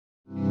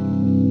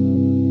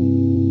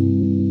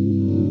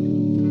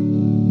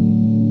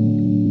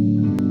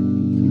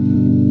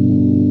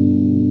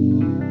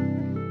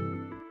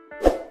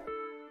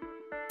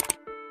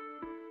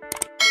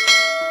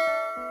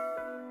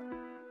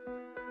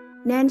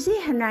Nancy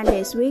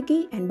Hernandez,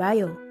 Wiki, and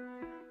Bio.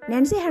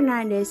 Nancy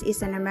Hernandez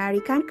is an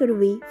American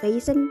curvy,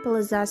 fashion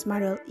plus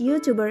model,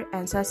 YouTuber,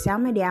 and social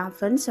media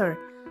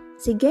influencer.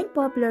 She gained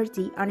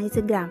popularity on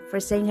Instagram for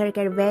sharing her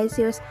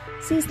curvaceous,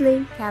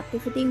 sizzling,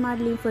 captivating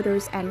modeling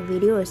photos and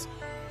videos.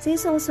 She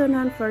is also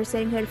known for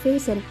sharing her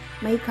fashion,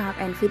 makeup,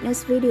 and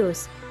fitness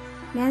videos.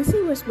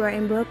 Nancy was born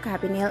and brought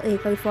up in LA,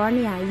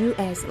 California,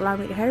 US,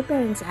 along with her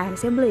parents and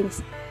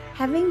siblings.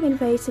 Having been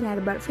passionate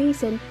about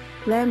fashion,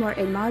 glamour,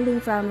 and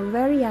modeling from a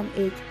very young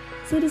age,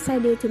 she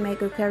decided to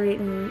make a career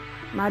in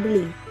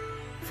modeling.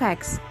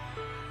 Facts: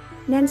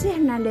 Nancy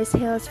Hernandez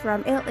hails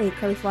from LA,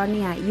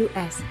 California,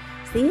 US.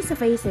 She is a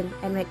fashion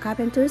and makeup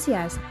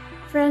enthusiast.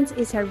 France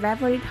is her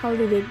favorite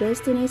holiday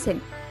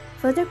destination.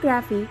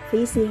 Photography,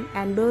 fishing,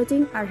 and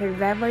boating are her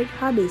favorite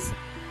hobbies.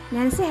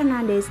 Nancy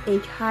Hernandez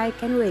age, height,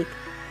 and weight.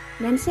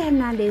 Nancy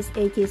Hernandez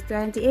age is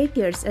 28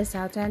 years as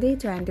of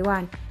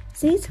 2021.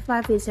 She is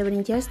 5 feet 7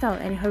 inches tall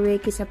and her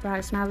weight is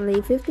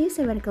approximately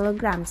 57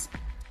 kilograms.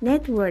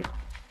 Net worth: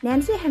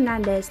 Nancy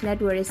Hernandez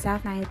net worth as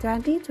of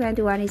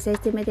 2021 is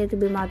estimated to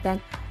be more than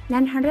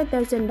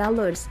 $900,000.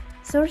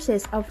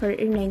 Sources of her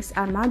earnings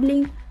are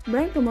modeling,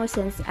 brand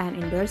promotions, and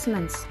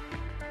endorsements.